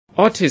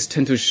Artists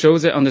tend to show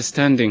their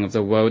understanding of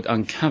the world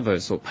on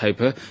canvas or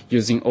paper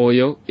using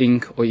oil,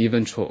 ink, or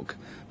even chalk.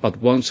 But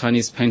one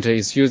Chinese painter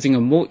is using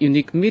a more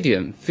unique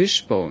medium,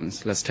 fish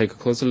bones. Let's take a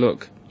closer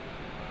look.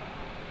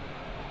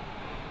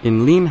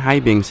 In Lin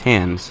Haibing's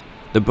hands,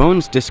 the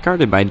bones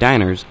discarded by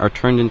diners are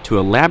turned into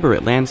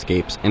elaborate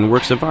landscapes and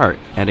works of art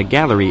at a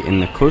gallery in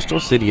the coastal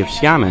city of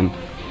Xiamen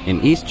in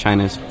East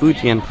China's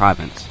Fujian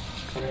province.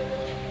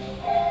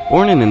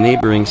 Born in the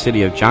neighboring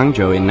city of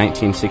Zhangzhou in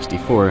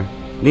 1964,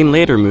 Lin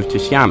later moved to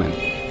Xiamen.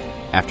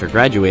 After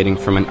graduating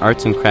from an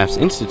Arts and Crafts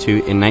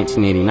Institute in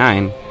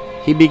 1989,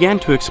 he began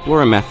to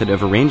explore a method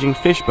of arranging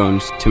fish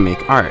bones to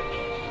make art.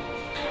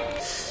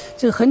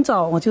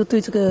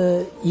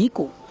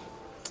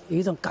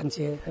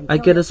 I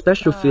get a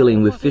special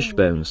feeling with fish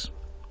bones.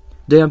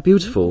 They are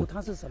beautiful,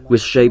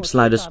 with shapes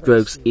like the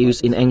strokes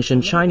used in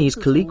ancient Chinese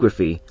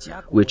calligraphy,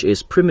 which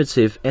is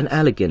primitive and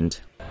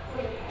elegant.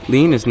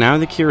 Lin is now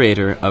the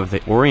curator of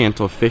the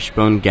Oriental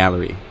Fishbone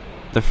Gallery,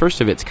 the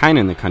first of its kind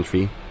in the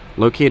country,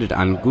 located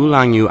on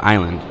Gulangyu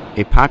Island,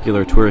 a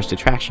popular tourist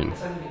attraction.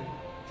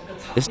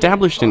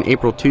 Established in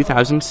April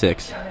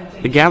 2006,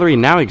 the gallery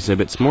now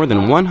exhibits more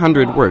than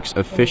 100 works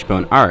of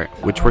fishbone art,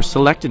 which were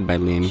selected by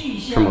Lin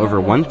from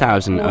over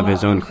 1,000 of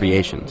his own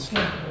creations.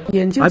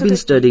 I've been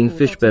studying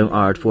fishbone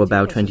art for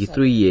about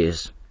 23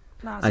 years.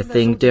 I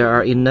think there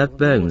are enough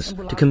bones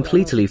to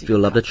completely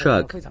fill up the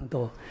truck.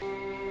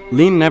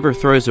 Lin never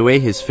throws away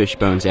his fish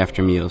bones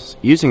after meals,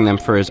 using them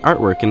for his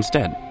artwork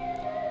instead.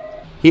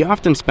 He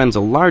often spends a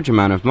large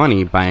amount of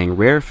money buying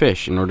rare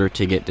fish in order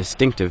to get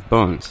distinctive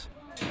bones.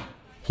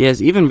 He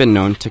has even been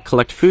known to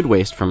collect food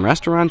waste from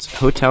restaurants,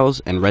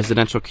 hotels, and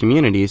residential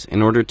communities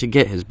in order to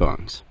get his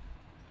bones.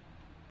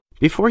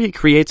 Before he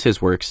creates his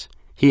works,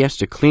 he has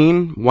to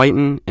clean,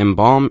 whiten,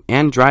 embalm,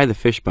 and dry the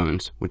fish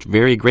bones, which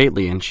vary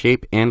greatly in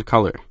shape and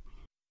color.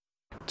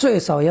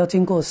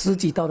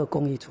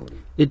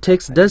 It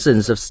takes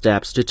dozens of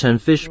steps to turn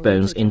fish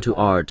bones into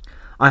art.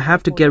 I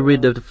have to get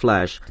rid of the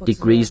flesh,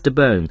 degrease the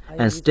bone,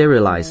 and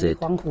sterilize it.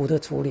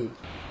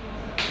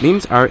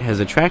 Lin's art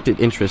has attracted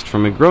interest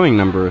from a growing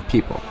number of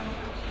people.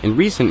 In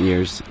recent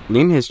years,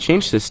 Lin has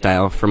changed his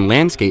style from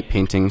landscape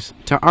paintings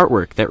to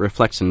artwork that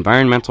reflects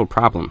environmental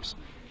problems,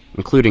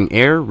 including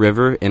air,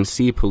 river, and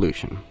sea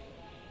pollution.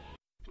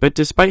 But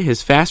despite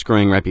his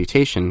fast-growing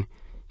reputation,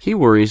 he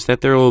worries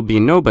that there will be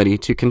nobody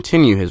to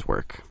continue his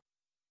work.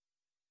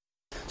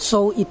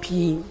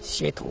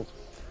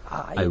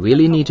 I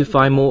really need to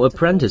find more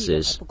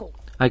apprentices.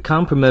 I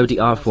can't promote the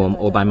art form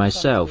all by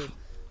myself.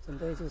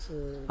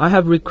 I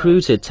have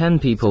recruited 10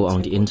 people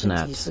on the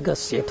internet.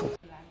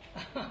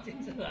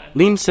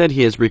 Lin said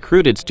he has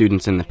recruited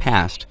students in the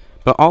past,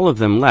 but all of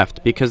them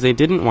left because they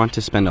didn't want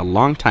to spend a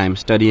long time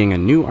studying a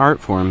new art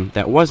form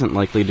that wasn't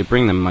likely to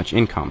bring them much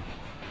income.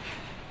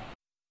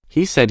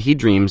 He said he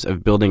dreams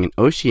of building an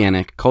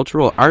oceanic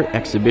cultural art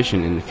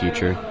exhibition in the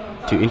future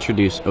to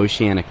introduce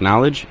oceanic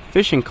knowledge,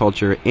 fishing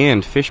culture,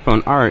 and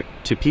fishbone art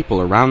to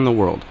people around the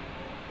world.